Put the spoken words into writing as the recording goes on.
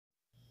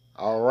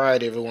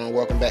Alright everyone,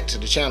 welcome back to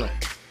the channel.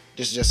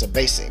 This is just a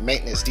basic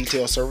maintenance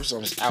detail service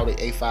on this Audi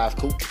A5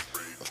 Coupe.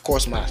 Of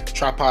course my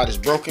tripod is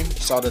broken, you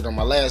saw that on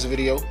my last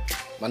video.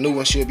 My new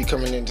one should be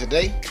coming in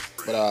today,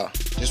 but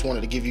just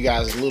wanted to give you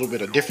guys a little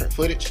bit of different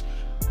footage.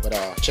 But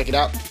check it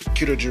out,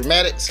 cue the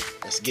dramatics,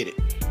 let's get it.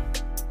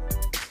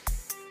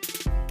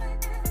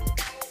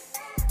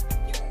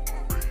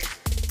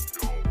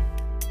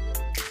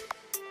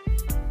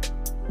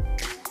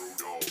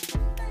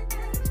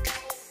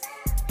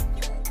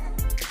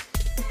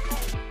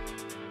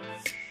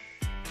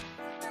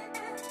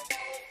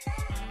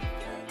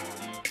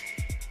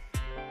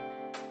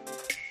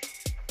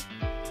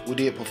 We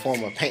did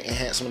perform a paint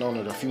enhancement on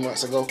it a few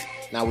months ago.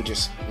 Now we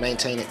just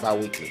maintain it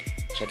bi-weekly.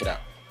 Check it out.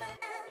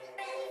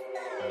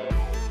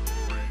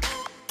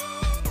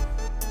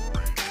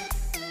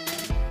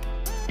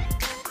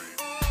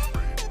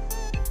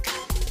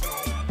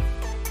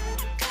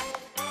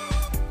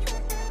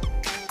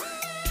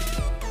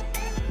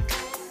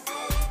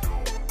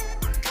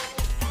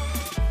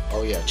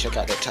 Oh yeah, check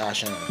out that tire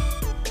shine.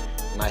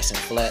 Nice and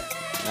flat,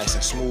 nice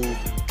and smooth.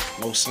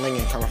 No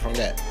slinging coming from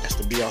that. That's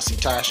the BLC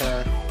tire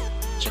shine.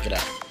 Check it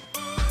out.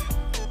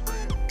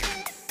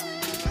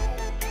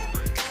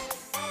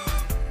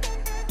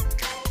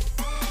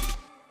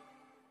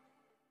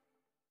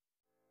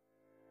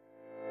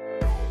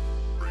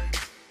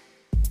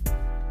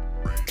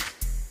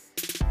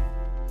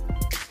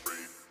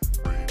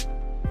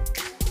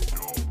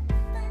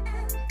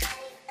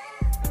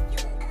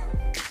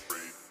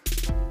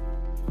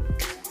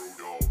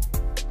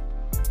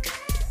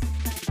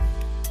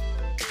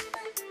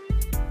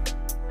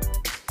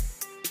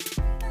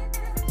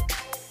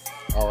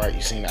 Alright,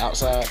 you've seen the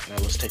outside, now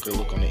let's take a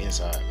look on the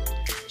inside.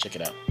 Check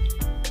it out.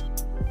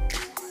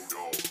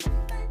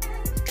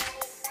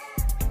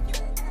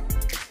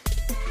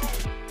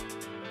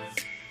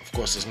 Of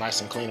course, it's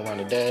nice and clean around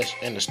the dash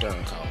and the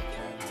steering column.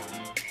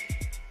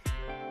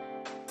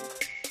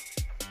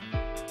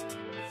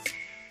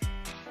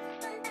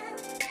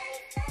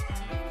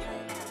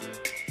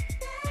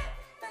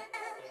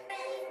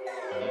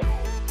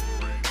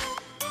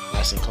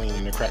 Nice and clean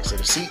in the cracks of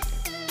the seat,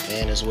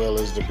 and as well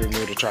as the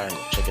Bermuda Triangle.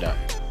 Check it out.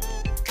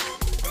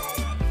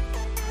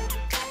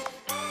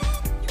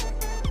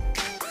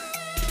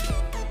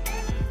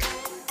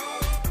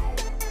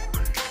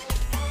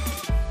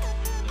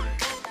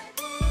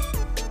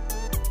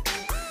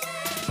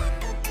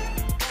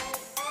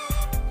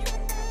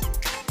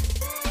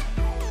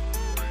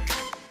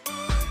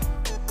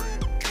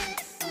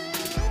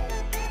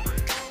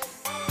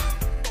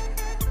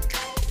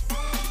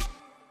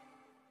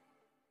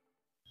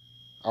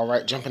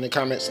 Alright, jump in the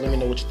comments, let me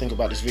know what you think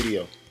about this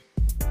video.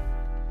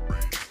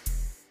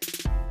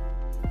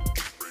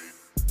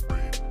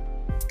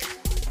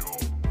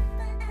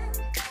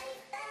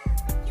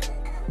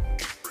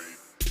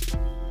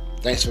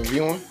 Thanks for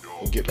viewing.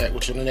 We'll get back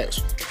with you in the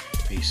next one.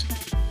 Peace.